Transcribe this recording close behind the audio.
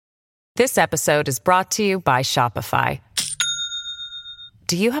This episode is brought to you by Shopify.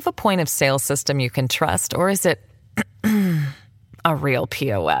 Do you have a point of sale system you can trust, or is it a real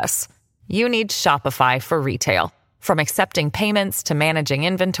POS? You need Shopify for retail. From accepting payments to managing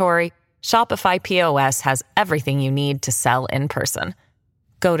inventory, Shopify POS has everything you need to sell in person.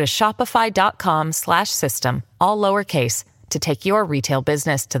 Go to shopify.com/system, all lowercase, to take your retail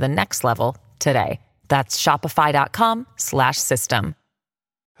business to the next level today. That's shopify.com/system.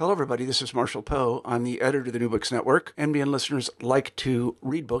 Hello, everybody. This is Marshall Poe. I'm the editor of the New Books Network. NBN listeners like to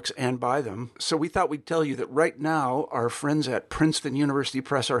read books and buy them. So we thought we'd tell you that right now, our friends at Princeton University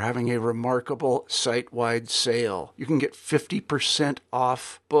Press are having a remarkable site-wide sale. You can get 50%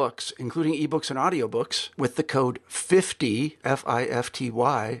 off books, including ebooks and audiobooks, with the code 50,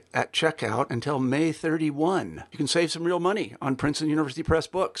 F-I-F-T-Y, at checkout until May 31. You can save some real money on Princeton University Press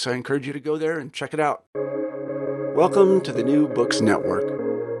books. I encourage you to go there and check it out. Welcome to the New Books Network.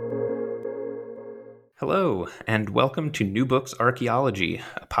 Hello, and welcome to New Books Archaeology,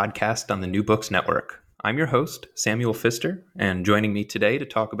 a podcast on the New Books Network. I'm your host, Samuel Pfister, and joining me today to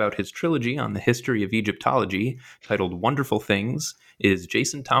talk about his trilogy on the history of Egyptology, titled Wonderful Things, is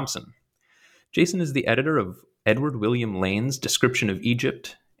Jason Thompson. Jason is the editor of Edward William Lane's Description of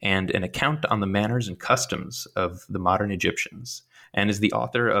Egypt and an account on the manners and customs of the modern Egyptians, and is the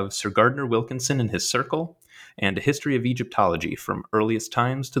author of Sir Gardner Wilkinson and His Circle and A History of Egyptology from Earliest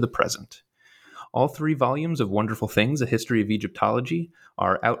Times to the Present. All three volumes of Wonderful Things, A History of Egyptology,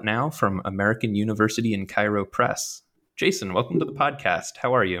 are out now from American University in Cairo Press. Jason, welcome to the podcast.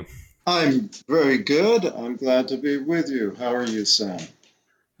 How are you? I'm very good. I'm glad to be with you. How are you, Sam?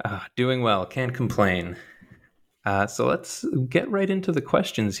 Doing well. Can't complain. So let's get right into the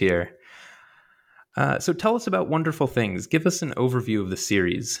questions here. So tell us about Wonderful Things. Give us an overview of the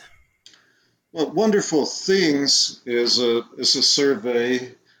series. Well, Wonderful Things is a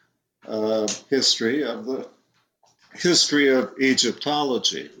survey history of the history of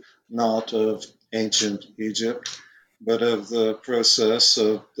Egyptology, not of ancient Egypt, but of the process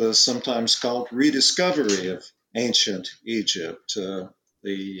of the sometimes called rediscovery of ancient Egypt,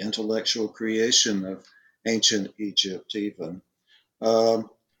 the intellectual creation of ancient Egypt even. And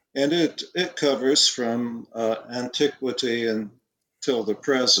it covers from antiquity until the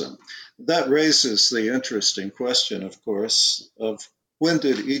present. That raises the interesting question, of course, of when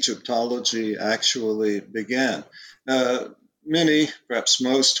did Egyptology actually begin? Many, perhaps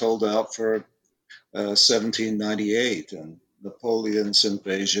most, hold out for 1798 and Napoleon's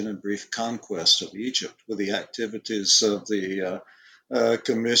invasion and brief conquest of Egypt, with the activities of the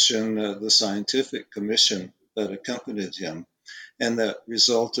commission, the scientific commission that accompanied him, and that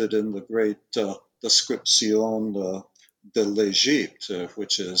resulted in the great Description de l'Égypte,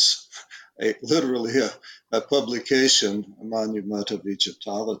 which is literally a publication, a monument of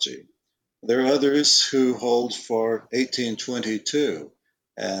Egyptology. There are others who hold for 1822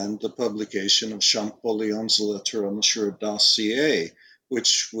 and the publication of Champollion's Littérature dossier,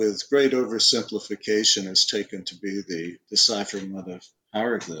 which with great oversimplification is taken to be the decipherment of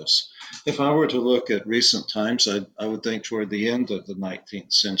hieroglyphs. If I were to look at recent times, I would think toward the end of the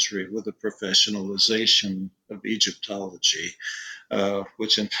 19th century with the professionalization of Egyptology,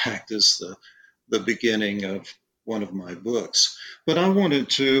 which in fact is the beginning of one of my books. But I wanted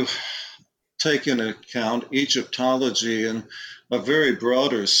to take into account Egyptology in a very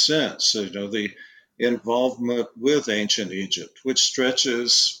broader sense, the involvement with ancient Egypt, which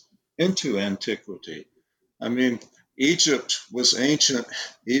stretches into antiquity. I mean, Egypt was ancient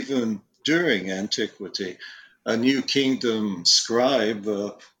even during antiquity. A New Kingdom scribe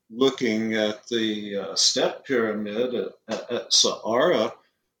looking at the step pyramid at Saqqara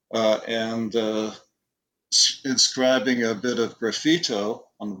and inscribing a bit of graffito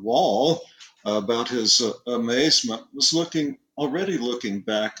on the wall about his amazement, was already looking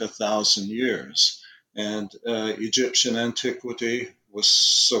back 1,000 years. And Egyptian antiquity was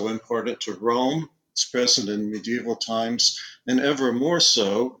so important to Rome. It's present in medieval times, and ever more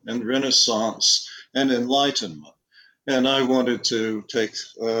so in Renaissance and Enlightenment. And I wanted to take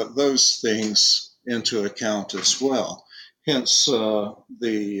those things into account as well. Hence the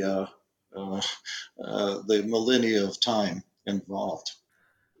millennia of time involved.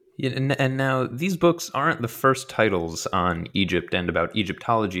 Yeah, and now these books aren't the first titles on Egypt and about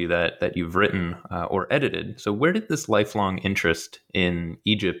Egyptology that you've written or edited. So where did this lifelong interest in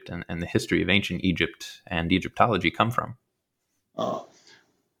Egypt and the history of ancient Egypt and Egyptology come from?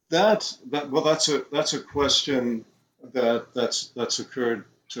 That's a question that's occurred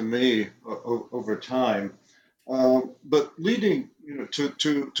to me over time. But leading to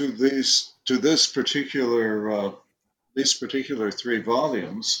these particular three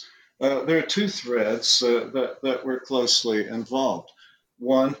volumes, there are two threads that were closely involved.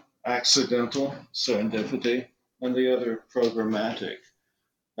 One, accidental serendipity, and the other, programmatic.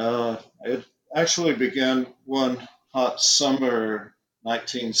 It actually began one hot summer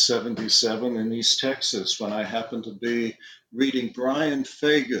 1977 in East Texas when I happened to be reading Brian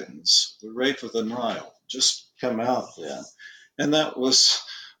Fagan's The Rape of the Nile, just come out then. And that was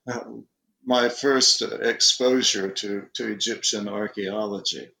uh, my first exposure to Egyptian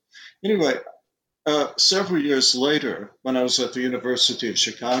archaeology. Anyway, several years later, when I was at the University of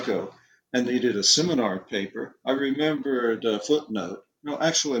Chicago and needed a seminar paper, I remembered a footnote, no,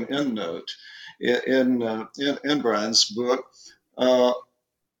 actually an endnote in Brian's book, uh,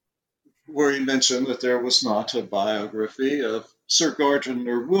 where he mentioned that there was not a biography of Sir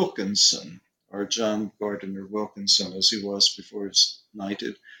Gardiner Wilkinson, or John Gardiner Wilkinson, as he was before he was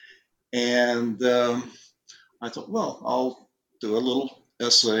knighted. And I thought, well, I'll do a little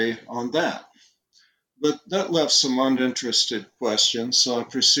essay on that. But that left some uninterested questions, so I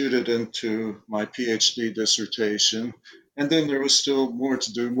proceeded into my PhD dissertation. And then there was still more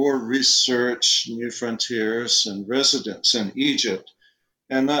to do, more research, new frontiers, and residence in Egypt.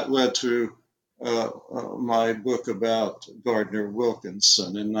 And that led to my book about Gardner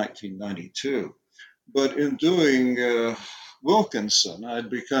Wilkinson in 1992. But in doing Wilkinson, I'd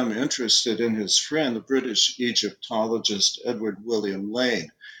become interested in his friend, the British Egyptologist Edward William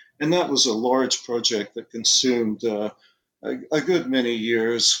Lane. And that was a large project that consumed a good many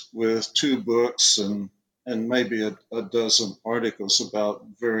years with two books and maybe a dozen articles about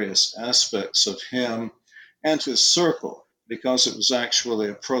various aspects of him and his circle, because it was actually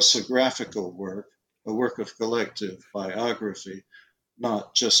a prosographical work, a work of collective biography,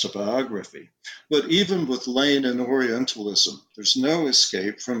 not just a biography. But even with Lane and Orientalism, there's no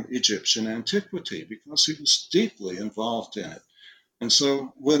escape from Egyptian antiquity because he was deeply involved in it. And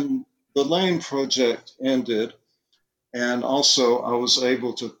so when the Lane project ended, and also I was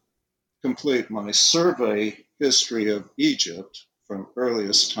able to complete my survey history of Egypt from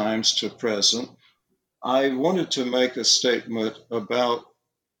earliest times to present, I wanted to make a statement about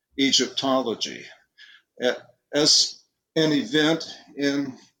Egyptology as an event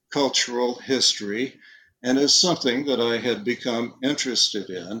in cultural history and as something that I had become interested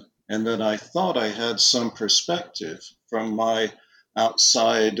in and that I thought I had some perspective from my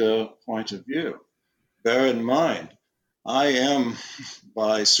outside point of view. Bear in mind, I am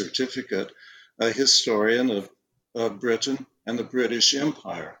by certificate a historian of Britain and the British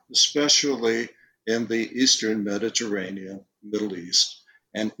Empire, especially in the Eastern Mediterranean, Middle East,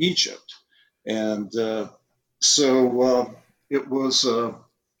 and Egypt. And so it was,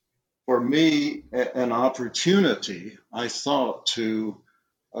 for me, an opportunity, I thought, to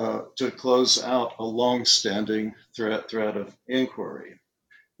close out a long-standing thread of inquiry.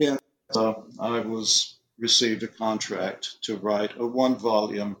 And I received a contract to write a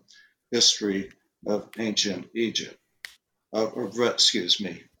one-volume history of ancient Egypt, of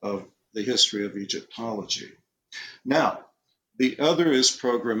the history of Egyptology. Now, the other is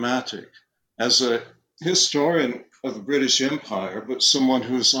programmatic. As a historian of the British Empire, but someone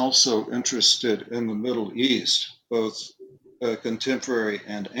who's also interested in the Middle East, both contemporary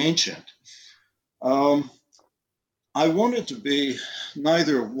and ancient, I wanted to be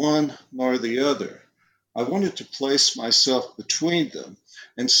neither one nor the other. I wanted to place myself between them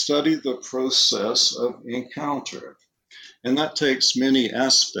and study the process of encounter. And that takes many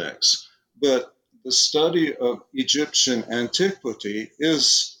aspects. But the study of Egyptian antiquity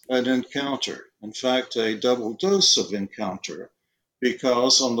is an encounter, in fact, a double dose of encounter,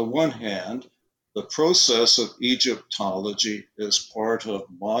 because on the one hand, the process of Egyptology is part of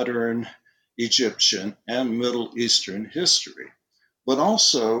modern Egyptian and Middle Eastern history. But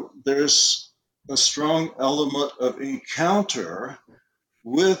also, there's a strong element of encounter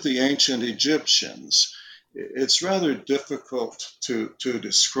with the ancient Egyptians. It's rather difficult to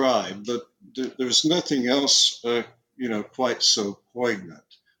describe, but there's nothing else, quite so poignant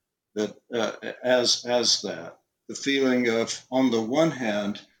that as that. The feeling of, on the one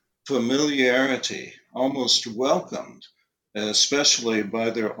hand, familiarity, almost welcomed, especially by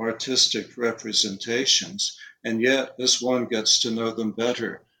their artistic representations, and yet as one gets to know them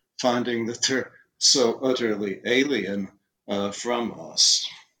better, finding that they're so utterly alien from us.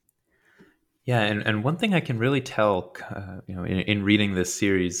 Yeah, and one thing I can really tell, in reading this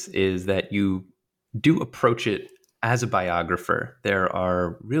series is that you do approach it as a biographer. There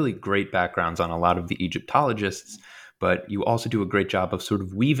are really great backgrounds on a lot of the Egyptologists, but you also do a great job of sort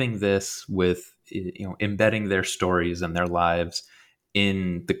of weaving this with, embedding their stories and their lives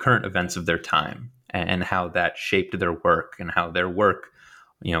in the current events of their time and how that shaped their work and how their work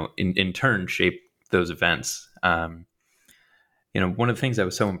in turn shape those events. One of the things I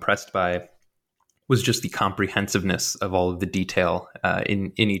was so impressed by was just the comprehensiveness of all of the detail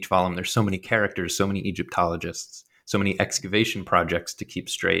in each volume. There's so many characters, so many Egyptologists, so many excavation projects to keep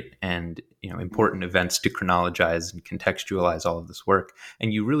straight, and important events to chronologize and contextualize all of this work.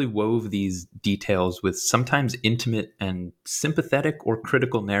 And you really wove these details with sometimes intimate and sympathetic or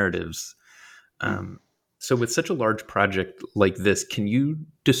critical narratives. So with such a large project like this, can you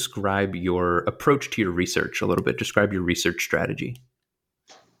describe your approach to your research a little bit? Describe your research strategy.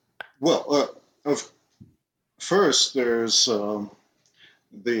 Well, first, there's the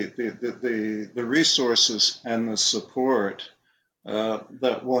resources and the support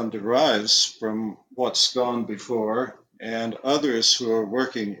that one derives from what's gone before, and others who are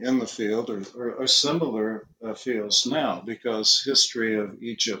working in the field or similar fields now, because history of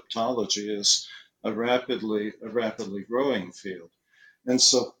Egyptology is a rapidly growing field. And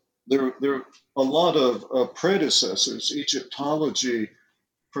so there are a lot of predecessors.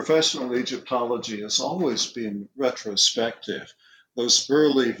 Professional Egyptology has always been retrospective. Those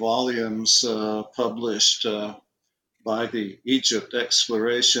early volumes published by the Egypt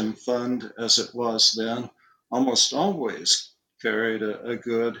Exploration Fund, as it was then, almost always carried a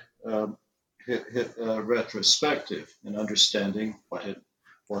good retrospective in understanding what had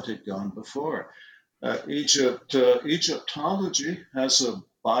gone before. Egyptology has a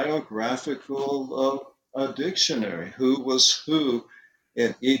biographical dictionary. Who was who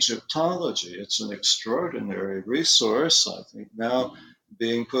in Egyptology? It's an extraordinary resource, I think, now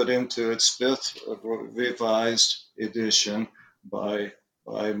being put into its 5th revised edition by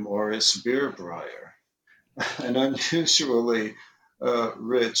Maurice Bierbreuer. An unusually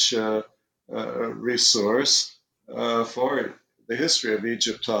rich resource for the history of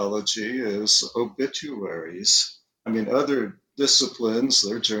Egyptology is obituaries. I mean, other disciplines,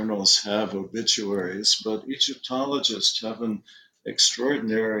 their journals have obituaries, but Egyptologists have an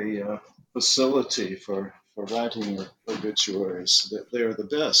extraordinary facility for writing obituaries. They are the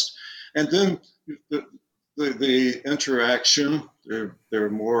best. And then the interaction, there are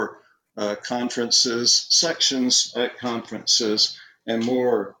more conferences, sections at conferences, and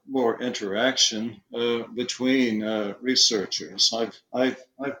more interaction between researchers. I've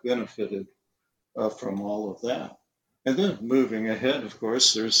benefited from all of that. And then moving ahead, of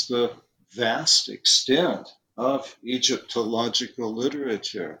course, there's the vast extent of Egyptological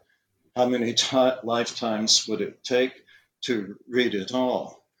literature. How many lifetimes would it take to read it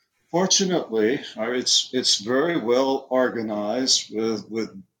all? Fortunately, it's very well organized with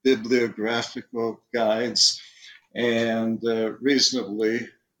bibliographical guides and reasonably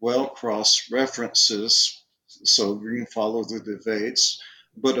well cross-references, so we can follow the debates,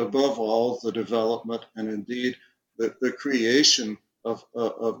 but above all, the development and indeed the creation of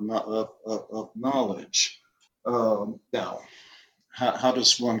knowledge. Now, how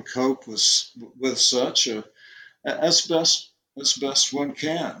does one cope with such as best one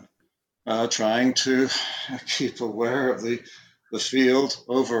can, trying to keep aware of the field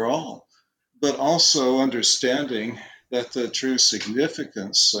overall, but also understanding that the true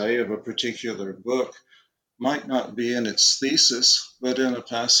significance, say, of a particular book might not be in its thesis, but in a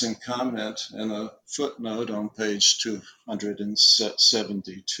passing comment and a footnote on page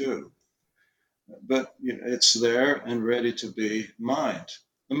 272. But it's there and ready to be mined.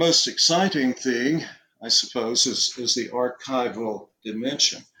 The most exciting thing, I suppose, is the archival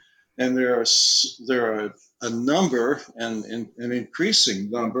dimension. And there are a number, and an increasing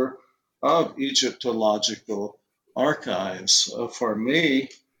number, of Egyptological archives. For me,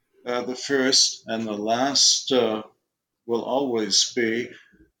 the first and the last will always be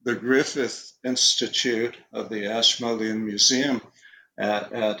the Griffith Institute of the Ashmolean Museum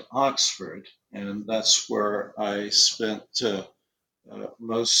at Oxford. And that's where I spent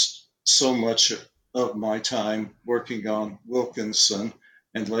so much of my time working on Wilkinson,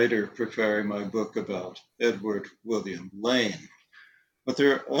 and later preparing my book about Edward William Lane. But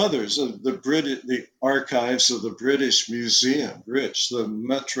there are others. The archives of the British Museum, the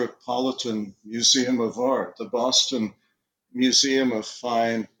Metropolitan Museum of Art, the Boston Museum of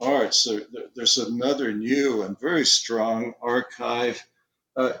Fine Arts. There's another new and very strong archive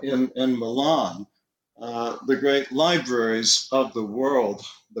in Milan. The great libraries of the world,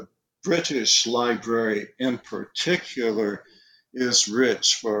 the British Library in particular, is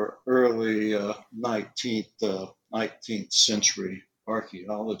rich for early 19th century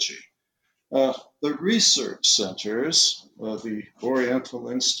archaeology. The research centers, the Oriental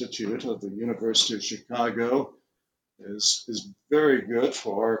Institute of the University of Chicago is very good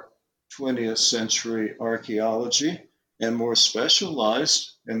for 20th century archaeology. and more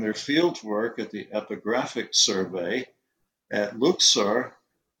specialized in their field work at the Epigraphic Survey at Luxor,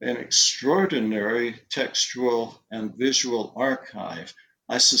 an extraordinary textual and visual archive.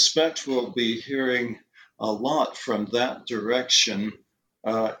 I suspect we'll be hearing a lot from that direction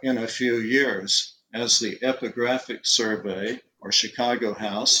in a few years as the Epigraphic Survey, or Chicago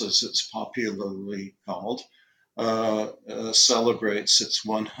House as it's popularly called, celebrates its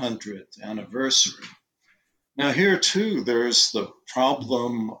 100th anniversary. Now here too, there's the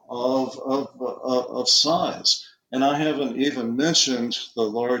problem of size. And I haven't even mentioned the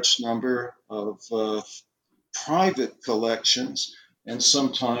large number of private collections and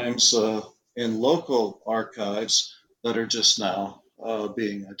sometimes in local archives that are just now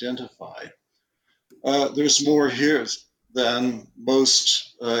being identified. There's more here than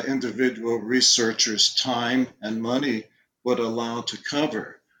most individual researchers' time and money would allow to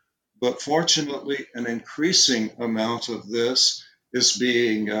cover. But fortunately, an increasing amount of this is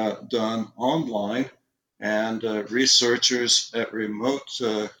being done online, and researchers at remote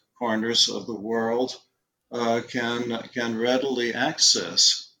corners of the world can readily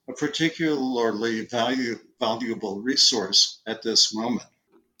access a particularly valuable resource at this moment.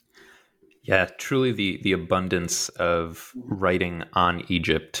 Yeah, truly the abundance of writing on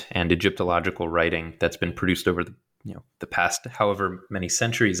Egypt and Egyptological writing that's been produced over the past however many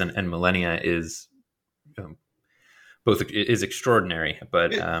centuries and millennia is both is extraordinary,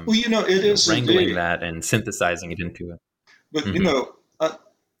 but it is wrangling indeed. that and synthesizing it into it. But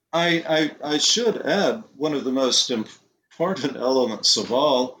I should add one of the most important elements of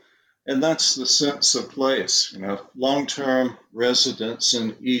all, and that's the sense of place. Long-term residence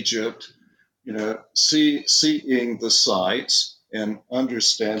in Egypt, seeing the sites and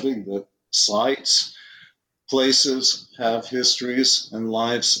understanding that sites, places have histories and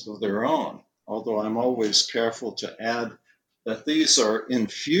lives of their own. Although I'm always careful to add that these are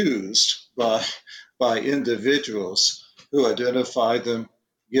infused by individuals who identify them,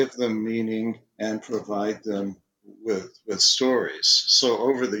 give them meaning, and provide them with stories. So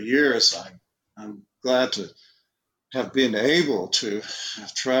over the years, I'm glad to have been able to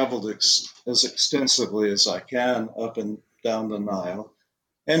have traveled as extensively as I can up and down the Nile,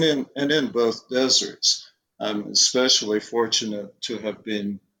 and in both deserts. I'm especially fortunate to have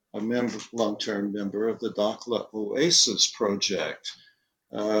been a long-term member of the Dakhla Oasis Project,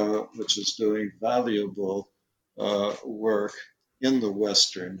 which is doing valuable work in the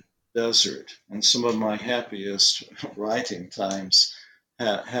Western Desert. And some of my happiest writing times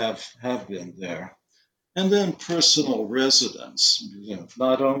have been there. And then personal residence,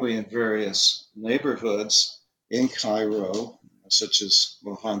 not only in various neighborhoods in Cairo, such as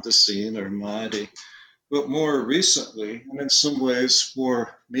Mohandesin or Mahdi, but more recently, and in some ways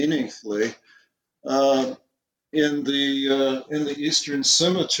more meaningfully, in the Eastern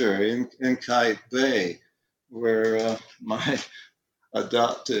Cemetery in Qaitbay, where my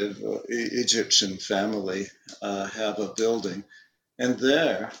adoptive Egyptian family have a building, and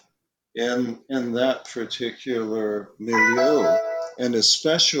there, in that particular milieu, and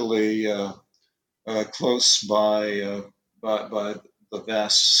especially close by the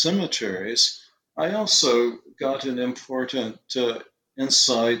vast cemeteries, I also got an important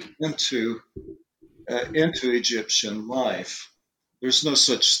insight into Egyptian life. There's no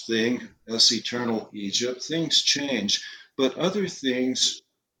such thing as eternal Egypt. Things change, but other things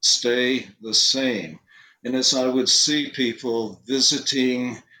stay the same. And as I would see people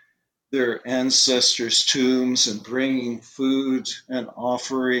visiting their ancestors' tombs and bringing food and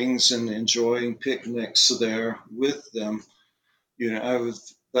offerings and enjoying picnics there with them,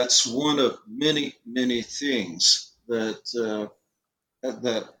 that's one of many, many things that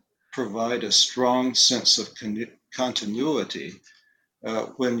provide a strong sense of continuity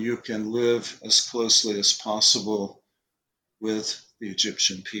when you can live as closely as possible with the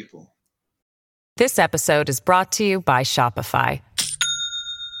Egyptian people. This episode is brought to you by Shopify.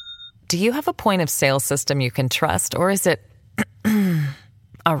 Do you have a point of sale system you can trust, or is it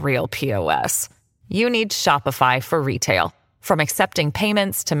a real POS? You need Shopify for retail. From accepting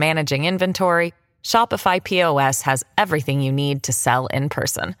payments to managing inventory, Shopify POS has everything you need to sell in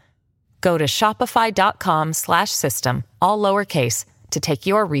person. Go to shopify.com/system, all lowercase, to take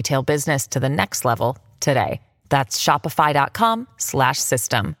your retail business to the next level today. That's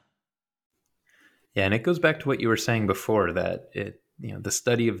shopify.com/system. Yeah, and it goes back to what you were saying before, that the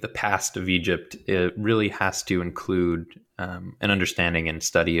study of the past of Egypt, it really has to include an understanding and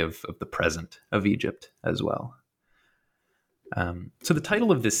study of the present of Egypt as well. So the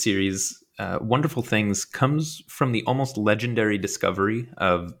title of this series, Wonderful Things, comes from the almost legendary discovery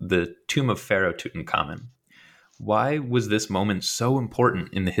of the tomb of Pharaoh Tutankhamun, Why was this moment so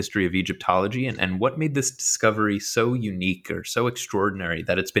important in the history of Egyptology, and what made this discovery so unique or so extraordinary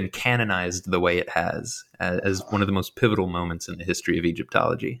that it's been canonized the way it has as one of the most pivotal moments in the history of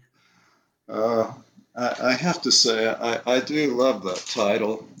Egyptology? I have to say, I do love that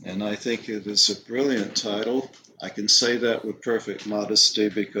title, and I think it is a brilliant title. I can say that with perfect modesty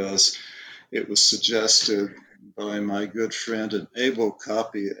because it was suggested by my good friend and able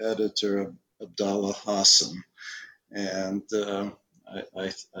copy editor, Abdallah Hassan. And I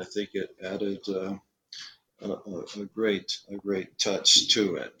think it added a great touch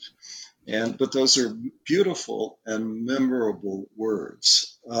to it. But those are beautiful and memorable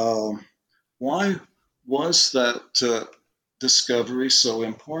words. Why was that discovery so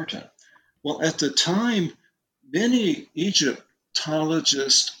important? Well, at the time, many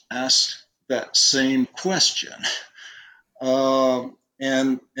Egyptologists asked that same question,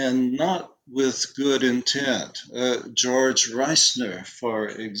 and not with good intent. George Reisner, for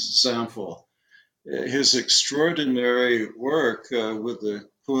example, his extraordinary work with the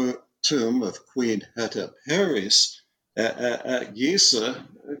tomb of Queen Hetep Heres at Giza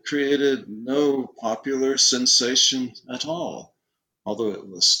created no popular sensation at all, although it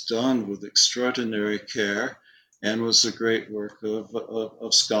was done with extraordinary care and was a great work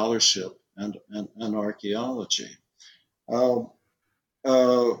of scholarship and archaeology.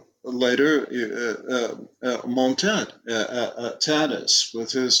 Later, Montet at Tanis,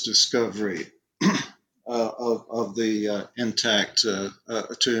 with his discovery of the intact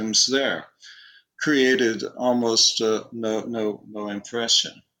tombs there, created almost no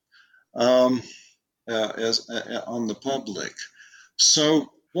impression on the public.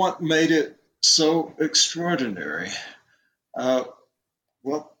 So, what made it so extraordinary? Of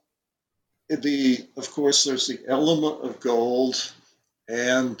course, there's the element of gold,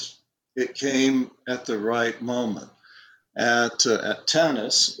 and it came at the right moment. At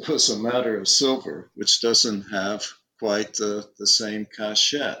Tanis, it was a matter of silver, which doesn't have quite the same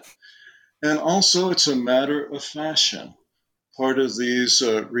cachet. And also, it's a matter of fashion. Part of these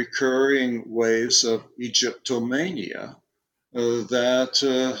recurring waves of Egyptomania that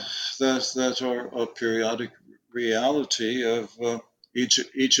are a periodic reality of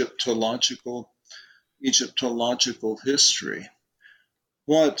Egyptological history.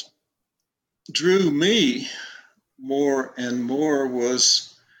 What drew me more and more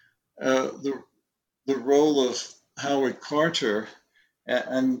was the role of Howard Carter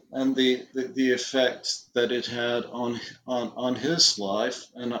and the effect that it had on his life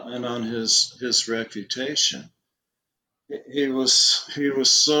and on his reputation. He was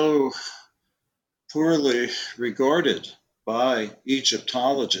so poorly regarded by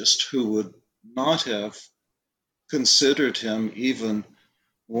Egyptologists who would not have considered him even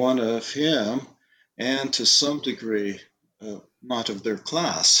one of him, and to some degree not of their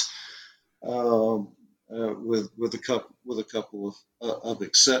class, with a couple of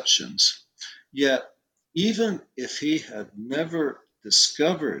exceptions. Yet, even if he had never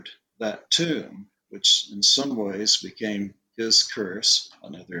discovered that tomb, which in some ways became his curse,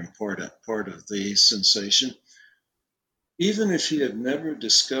 another important part of the sensation, even if he had never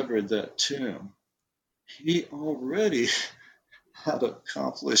discovered that tomb, he already had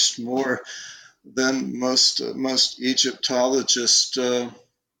accomplished more than most Egyptologists can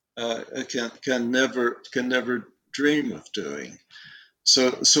never dream of doing.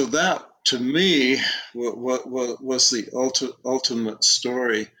 So that to me what was the ultimate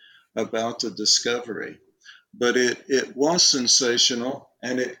story about the discovery. But it was sensational,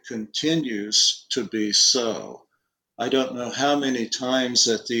 and it continues to be so. I don't know how many times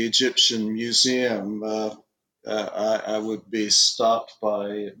at the Egyptian Museum I would be stopped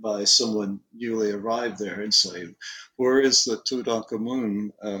by someone newly arrived there and say, "Where is the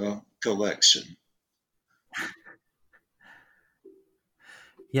Tutankhamun collection?"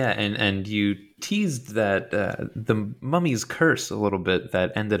 Yeah, and you teased that the mummy's curse a little bit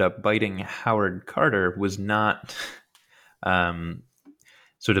that ended up biting Howard Carter was not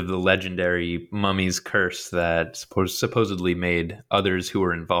sort of the legendary mummy's curse that supposedly made others who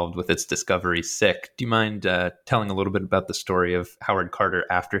were involved with its discovery sick. Do you mind telling a little bit about the story of Howard Carter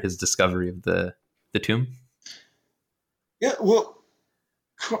after his discovery of the tomb? Yeah, well,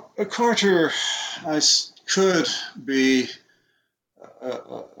 Carter could be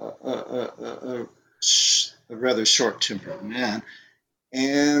a rather short-tempered man,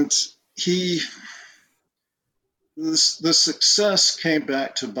 and the success came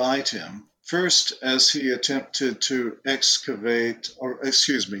back to bite him. First, as he attempted to clear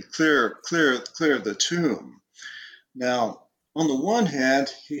the tomb. Now, on the one hand,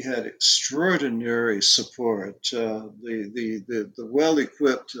 he had extraordinary support. The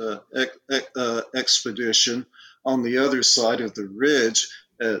well-equipped expedition on the other side of the ridge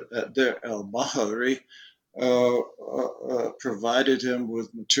at Deir el-Bahari provided him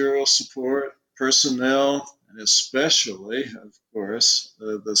with material support, personnel, and especially, of course,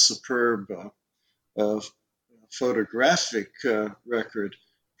 the superb photographic record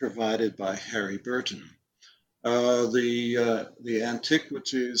provided by Harry Burton. The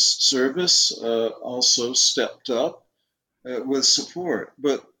Antiquities Service also stepped up with support,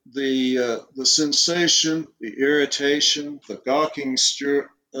 but the sensation, the irritation, the gawking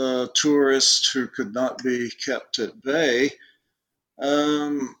tourists who could not be kept at bay,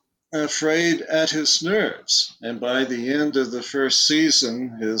 frayed at his nerves. And by the end of the first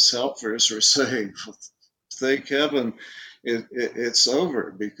season, his helpers were saying, "Thank heaven, it's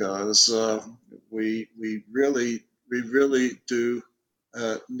over, because we really do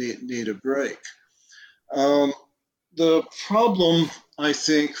need a break." The problem, I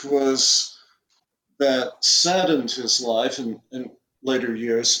think, was that saddened his life in later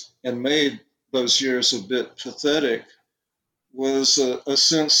years and made those years a bit pathetic, was a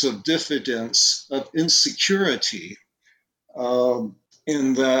sense of diffidence, of insecurity,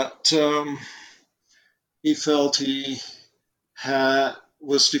 in that he felt he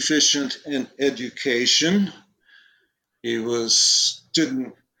was deficient in education. He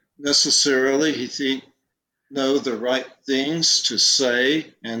didn't necessarily, he think, know the right things to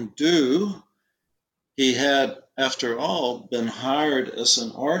say and do. He had, after all, been hired as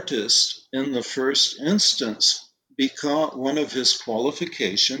an artist in the first instance because one of his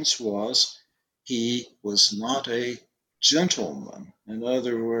qualifications was he was not a gentleman. In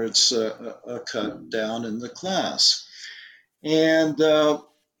other words, a cut down in the class. And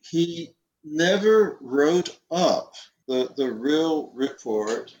he never wrote up the real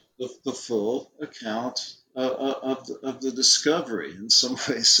report, the full account of the discovery. In some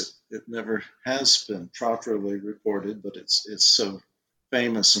ways, it never has been properly reported, but it's so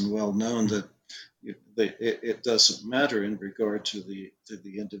famous and well known that it doesn't matter in regard to the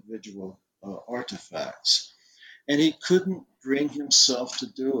individual artifacts. And he couldn't bring himself to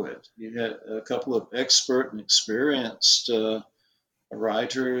do it. He had a couple of expert and experienced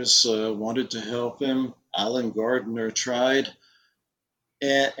writers wanted to help him. Alan Gardner tried,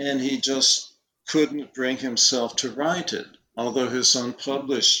 and he just couldn't bring himself to write it, although his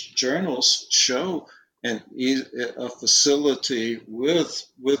unpublished journals show a facility with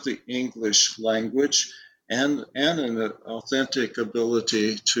the English language and an authentic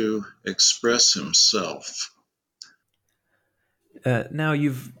ability to express himself. Now,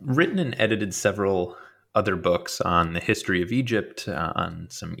 you've written and edited several other books on the history of Egypt, on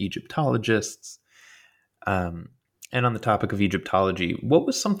some Egyptologists, and on the topic of Egyptology. What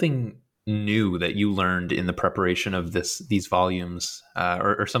was something new that you learned in the preparation of these volumes,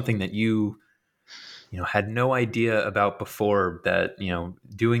 or something that you had no idea about before that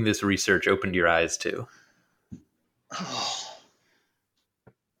doing this research opened your eyes to?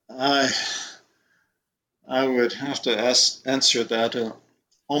 I would have to answer that in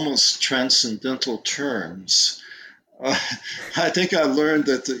almost transcendental terms. I think I learned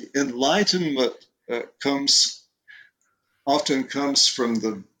that the enlightenment often comes from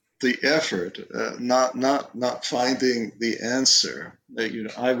the effort, not finding the answer.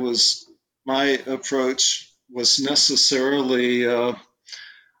 My approach was necessarily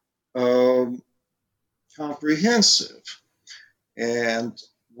comprehensive, and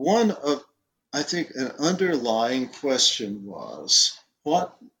I think an underlying question was,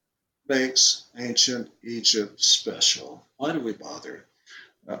 what makes ancient Egypt special? Why do we bother?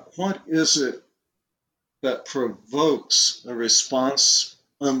 What is it that provokes a response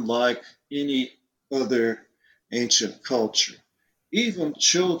unlike any other ancient culture? Even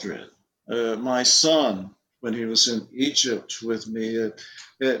children. My son, when he was in Egypt with me at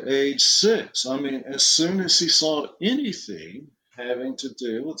age 6, as soon as he saw anything having to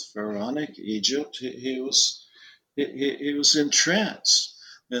do with pharaonic Egypt, he was entranced.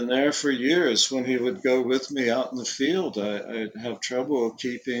 And there for years, when he would go with me out in the field, I'd have trouble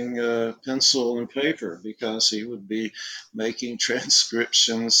keeping pencil and paper because he would be making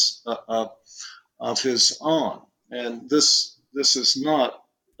transcriptions of his own. And this is not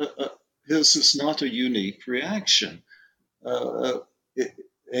a unique reaction.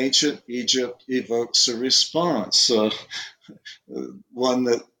 Ancient Egypt evokes a response, one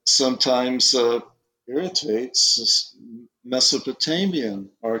that sometimes irritates Mesopotamian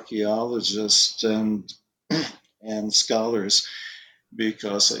archaeologists and scholars,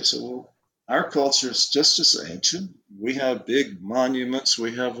 because they say, well, our culture is just as ancient. We have big monuments.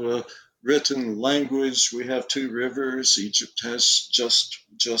 We have a written language. We have two rivers. Egypt has just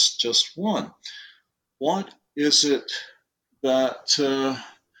one. What is it that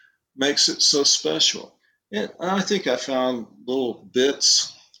makes it so special? And I think I found little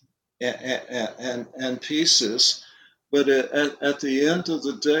bits and pieces, but at the end of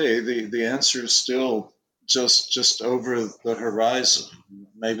the day, the answer is still just over the horizon.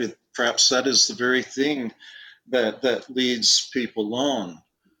 Maybe perhaps that is the very thing that leads people on.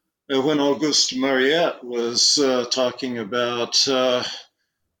 When Auguste Mariette was talking about the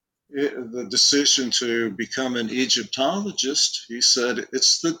decision to become an Egyptologist, he said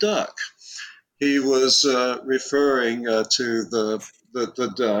it's the duck. He was referring to the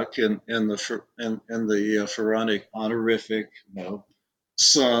duck in the Pharaonic honorific,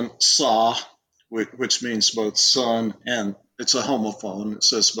 son Sa, which means both son and it's a homophone. It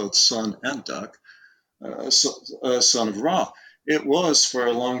says both son and duck, son of Ra. It was for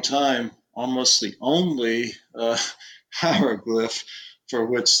a long time almost the only hieroglyph for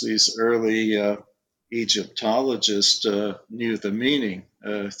which these early Egyptologists knew the meaning,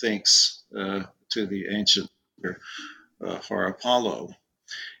 thanks to the ancient for Apollo.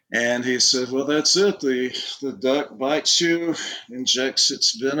 And he said, well, that's it. The duck bites you, injects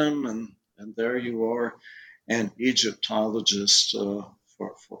its venom, and there you are, an Egyptologist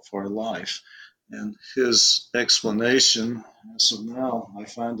for life. And his explanation, as of now, I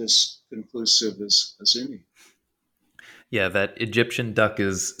find as conclusive as any. Yeah, that Egyptian duck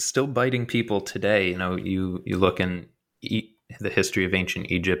is still biting people today. You look and the history of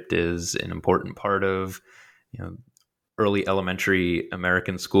ancient Egypt is an important part of, early elementary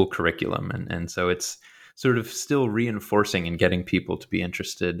American school curriculum. And so it's sort of still reinforcing and getting people to be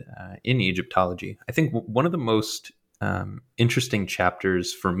interested in Egyptology. I think one of the most interesting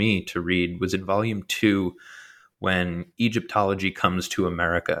chapters for me to read was in volume 2 when Egyptology comes to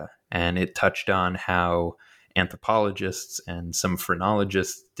America. And it touched on how anthropologists and some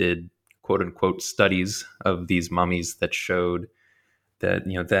phrenologists did quote unquote studies of these mummies that showed that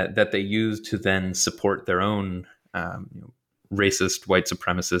that they used to then support their own racist white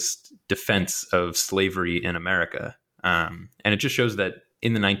supremacist defense of slavery in America. And it just shows that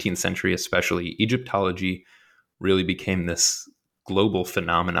in the 19th century, especially, Egyptology really became this global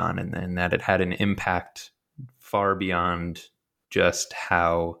phenomenon, and that it had an impact far beyond just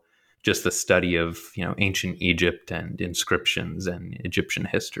the study of ancient Egypt and inscriptions and Egyptian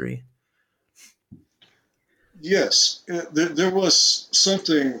history. Yes, there was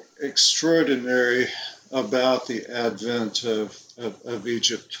something extraordinary about the advent of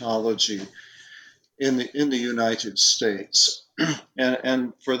Egyptology in the United States,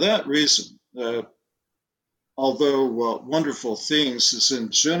 and for that reason, although Wonderful Things is in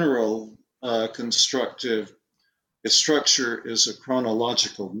general constructive, its structure is a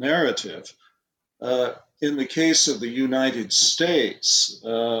chronological narrative. In the case of the United States,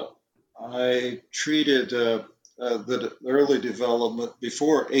 I treated the early development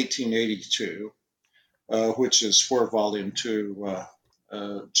before 1882, which is where Volume 2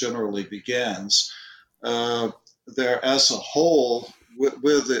 generally begins. There, as a whole,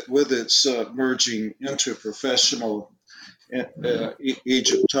 with its merging into professional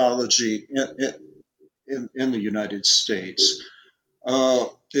Egyptology in the United States,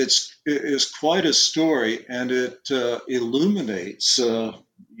 it is quite a story, and it illuminates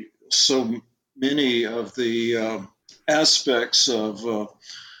so many of the aspects of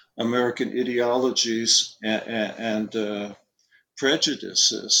American ideologies and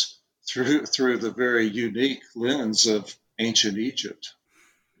prejudices through the very unique lens of ancient Egypt.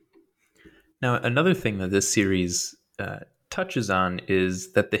 Now, another thing that this series touches on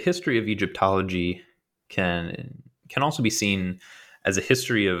is that the history of Egyptology can also be seen as a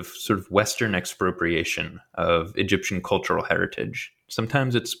history of sort of Western expropriation of Egyptian cultural heritage.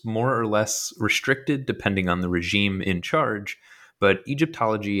 Sometimes it's more or less restricted depending on the regime in charge, but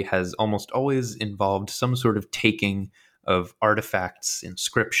Egyptology has almost always involved some sort of taking of artifacts,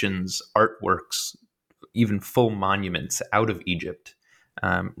 inscriptions, artworks, even full monuments out of Egypt.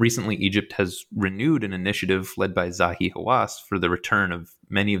 Recently, Egypt has renewed an initiative led by Zahi Hawass for the return of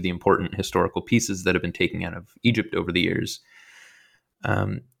many of the important historical pieces that have been taken out of Egypt over the years.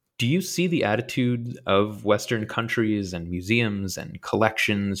 Do you see the attitude of Western countries and museums and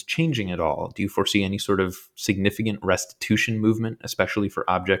collections changing at all? Do you foresee any sort of significant restitution movement, especially for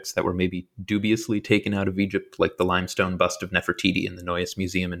objects that were maybe dubiously taken out of Egypt, like the limestone bust of Nefertiti in the Neues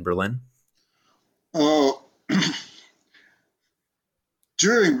Museum in Berlin?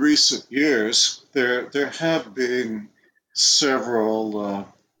 During recent years, there have been several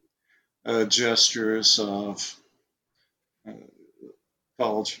gestures of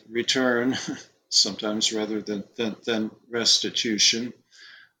called return, sometimes rather than restitution.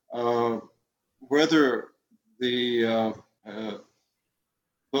 Whether the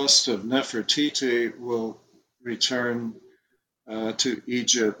bust of Nefertiti will return to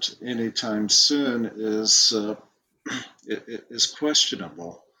Egypt anytime soon is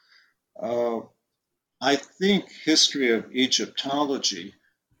questionable. I think history of Egyptology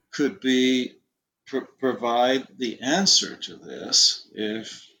could provide the answer to this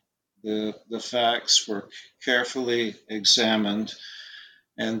if the facts were carefully examined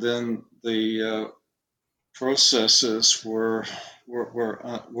and then the processes were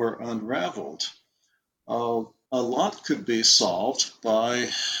unraveled. A lot could be solved by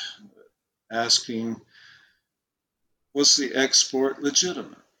asking, was the export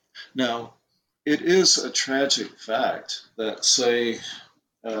legitimate? Now, it is a tragic fact that, say,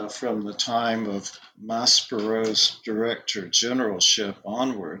 from the time of Maspero's director generalship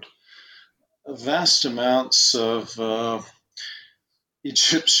onward, vast amounts of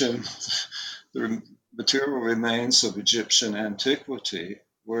Egyptian, the material remains of Egyptian antiquity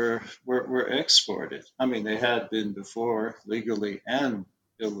were exported. I mean, they had been before, legally and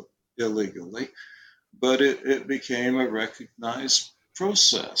illegally, but it became a recognized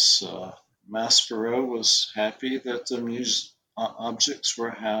process. Maspero was happy that the objects were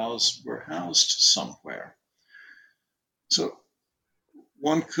housed somewhere. So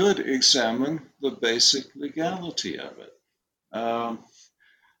one could examine the basic legality of it. I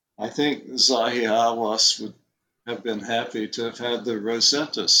think Zahi Hawass would have been happy to have had the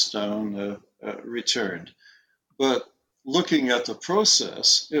Rosetta Stone returned. But looking at the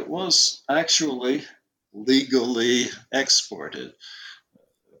process, it was actually legally exported.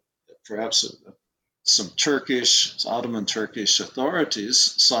 Perhaps some Ottoman Turkish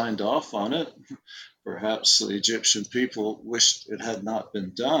authorities signed off on it. Perhaps the Egyptian people wished it had not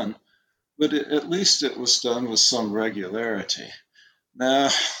been done, but at least it was done with some regularity. Now,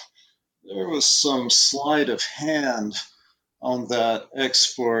 there was some sleight of hand on that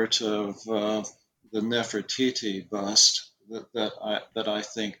export of the Nefertiti bust that I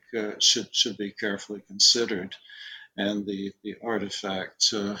think should be carefully considered, and the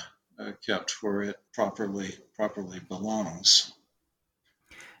artifact kept where it properly belongs.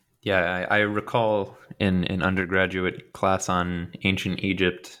 Yeah, I recall in an undergraduate class on ancient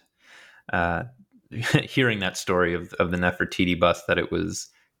Egypt hearing that story of the Nefertiti bust, that it was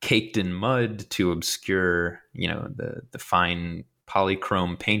caked in mud to obscure, the fine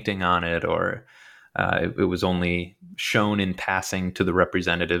polychrome painting on it, or it was only shown in passing to the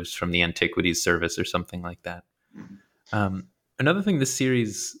representatives from the Antiquities Service or something like that. Another thing this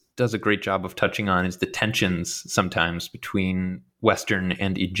series does a great job of touching on is the tensions sometimes between Western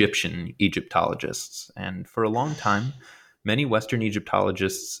and Egyptian Egyptologists. And for a long time, many Western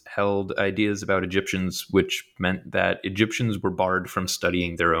Egyptologists held ideas about Egyptians which meant that Egyptians were barred from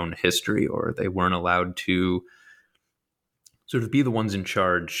studying their own history, or they weren't allowed to sort of be the ones in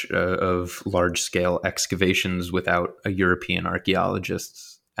charge of large-scale excavations without a European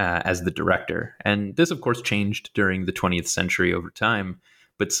archaeologist as the director. And this, of course, changed during the 20th century over time,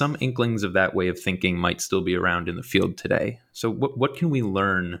 but some inklings of that way of thinking might still be around in the field today. So what can we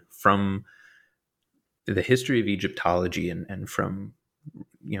learn from the history of Egyptology and from,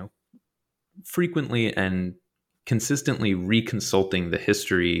 frequently and consistently reconsulting the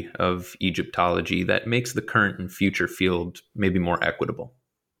history of Egyptology that makes the current and future field maybe more equitable?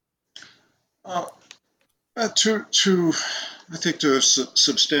 I think to a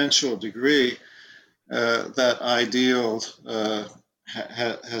substantial degree, that ideal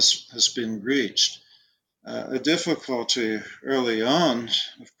has been reached. A difficulty early on,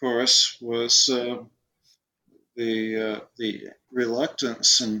 of course, was the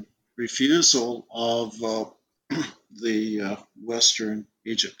reluctance and refusal of the Western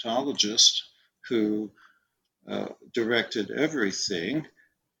Egyptologist who directed everything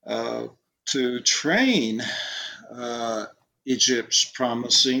to train Egypt's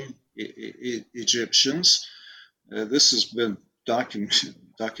promising Egyptians. This has been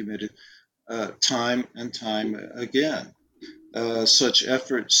documented time and time again. Such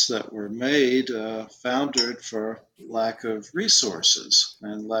efforts that were made foundered for lack of resources,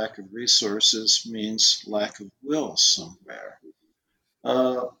 and lack of resources means lack of will somewhere.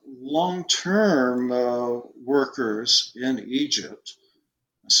 Long-term workers in Egypt,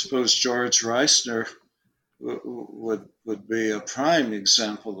 I suppose George Reisner would be a prime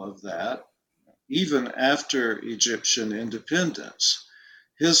example of that. Even after Egyptian independence,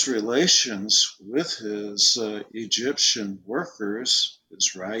 his relations with his Egyptian workers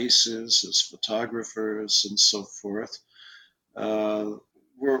his Raises, his photographers, and so forth, were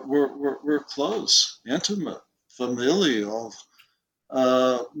close, intimate, familial.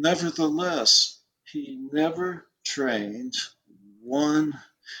 Nevertheless, he never trained one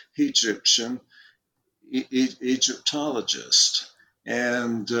Egyptian Egyptologist,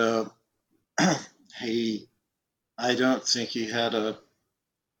 and I don't think he had a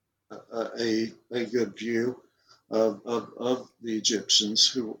good view of the Egyptians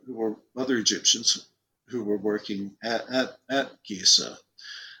who were other Egyptians who were working at Giza.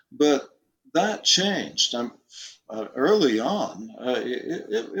 But that changed. Early on.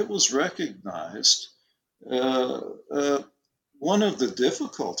 It was recognized. Uh, uh, One of the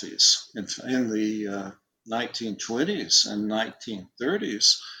difficulties in the 1920s and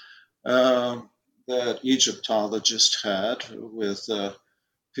 1930s that Egyptologists had with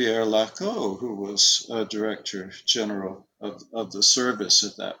Pierre Lacau, who was Director General of the service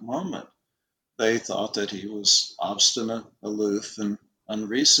at that moment. They thought that he was obstinate, aloof, and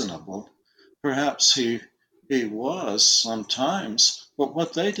unreasonable. Perhaps he was sometimes, but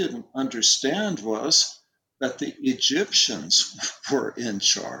what they didn't understand was that the Egyptians were in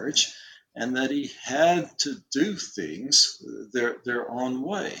charge and that he had to do things their own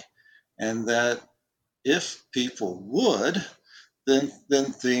way, and that if people would, then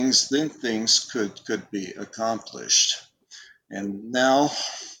things could be accomplished. And now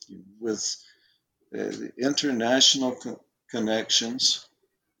with the international connections,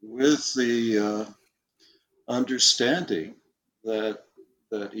 with the understanding that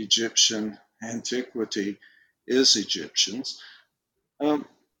Egyptian antiquity is Egyptians.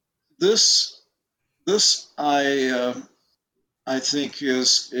 This I think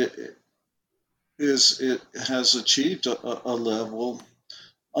it has achieved a level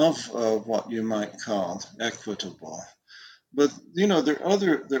of what you might call equitable. But there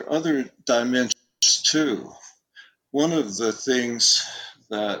are other dimensions too. One of the things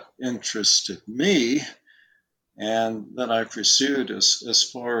that interested me and that I pursued as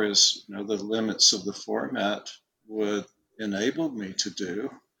far as the limits of the format would enable me to do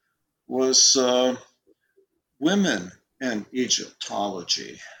was women in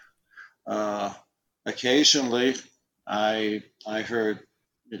Egyptology. Occasionally, I heard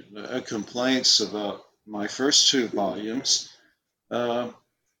complaints about my first two volumes that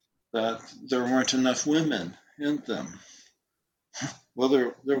there weren't enough women in them. Well,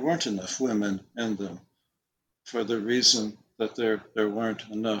 there weren't enough women in them for the reason that there weren't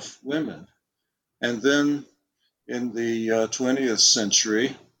enough women. And then in the 20th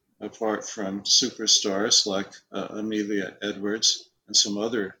century, apart from superstars like Amelia Edwards and some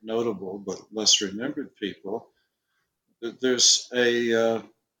other notable but less remembered people, there's a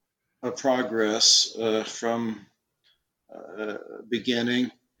progress from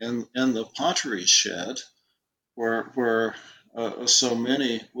beginning in the pottery shed, where so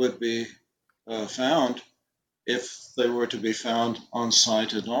many would be found if they were to be found on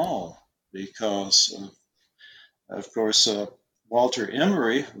site at all, because of course Walter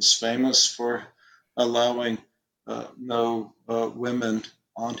Emery was famous for allowing no women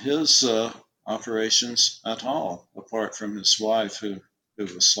on his operations at all, apart from his wife, who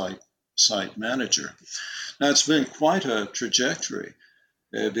was site manager. Now, it's been quite a trajectory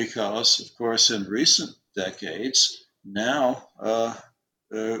because, of course, in recent decades, now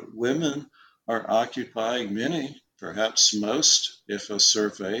women are occupying many, perhaps most, if a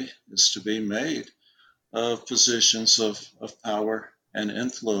survey is to be made, of positions of power and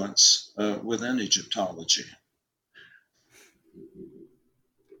influence within Egyptology.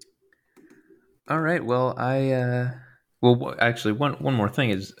 All right. Well, actually, one more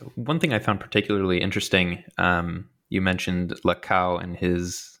thing is one thing I found particularly interesting. You mentioned Lacau and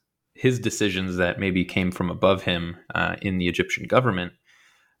his decisions that maybe came from above him in the Egyptian government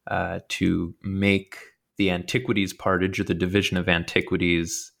to make the antiquities partage, or the division of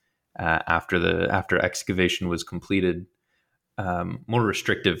antiquities after excavation was completed, more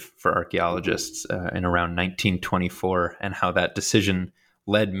restrictive for archaeologists in around 1924, and how that decision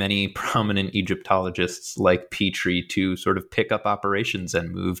led many prominent Egyptologists like Petrie to sort of pick up operations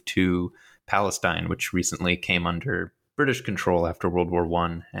and move to Palestine, which recently came under British control after World War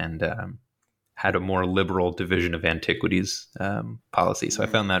I, and had a more liberal division of antiquities policy. So I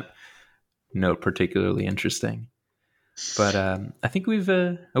found that note particularly interesting. But I think we've...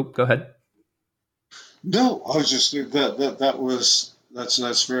 go ahead. No, I was just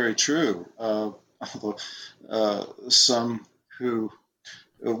that's very true. Some who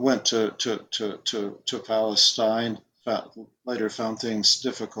went to Palestine later found things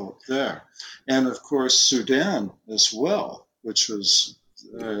difficult there, and of course Sudan as well, which was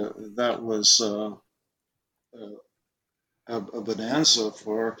that was a bonanza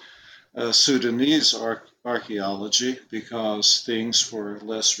for Sudanese archaeology because things were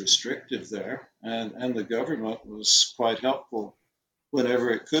less restrictive there, and the government was quite helpful whenever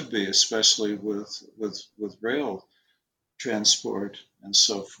it could be, especially with rail transport and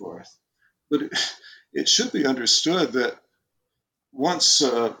so forth. But it should be understood that once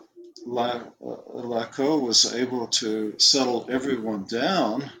Laco was able to settle everyone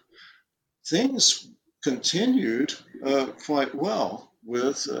down, things continued quite well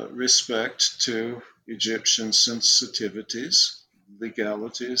with respect to Egyptian sensitivities,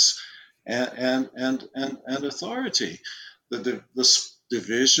 legalities, and authority. The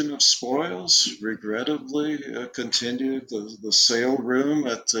division of spoils regrettably continued. The sale room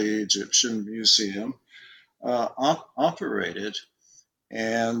at the Egyptian Museum operated,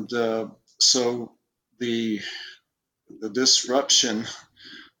 and so the disruption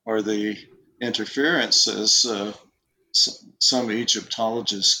or the interference, as some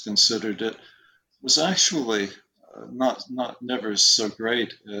Egyptologists considered it, was actually not never so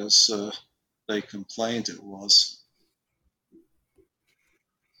great as they complained it was.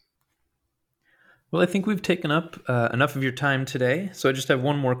 Well, I think we've taken up enough of your time today, so I just have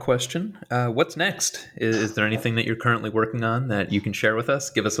one more question. What's next? Is there anything that you're currently working on that you can share with us?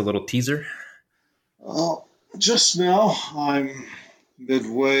 Give us a little teaser. Just now, I'm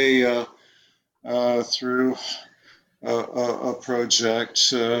midway through a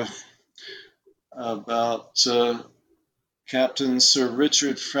project about Captain Sir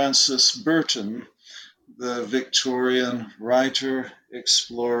Richard Francis Burton, the Victorian writer,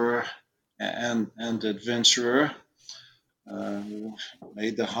 explorer, and adventurer, who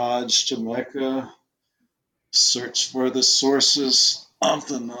made the Hajj to Mecca, searched for the sources of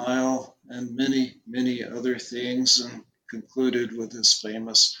the Nile, and many, many other things, and concluded with his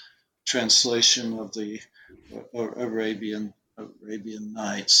famous translation of the Arabian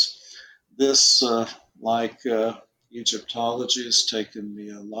Nights. This, like Egyptology, has taken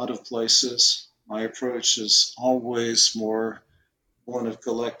me a lot of places. My approach is always more one of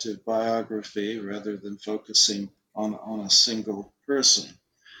collective biography rather than focusing on a single person.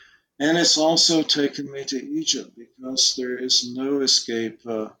 And it's also taken me to Egypt because there is no escape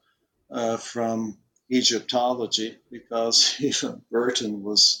from Egyptology, because even Burton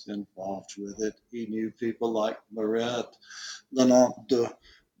was involved with it. He knew people like Maret, Lenape de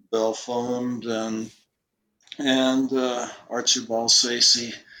Belfond, and Archibald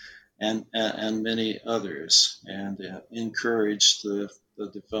Sayce, and many others, and encouraged the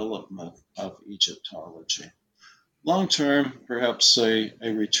development of Egyptology. Long term, perhaps a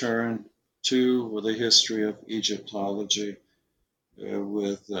return to the history of Egyptology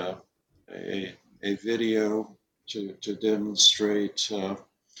with a video to demonstrate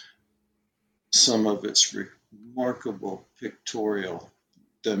some of its remarkable pictorial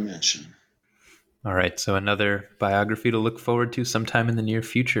dimension. All right, so another biography to look forward to sometime in the near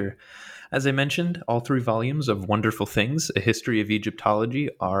future. As I mentioned, all 3 volumes of Wonderful Things, A History of Egyptology,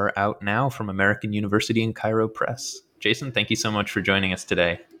 are out now from American University in Cairo Press. Jason, thank you so much for joining us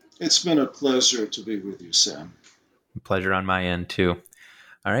today. It's been a pleasure to be with you, Sam. Pleasure on my end, too.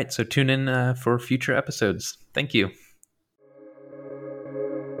 All right, so tune in for future episodes. Thank you.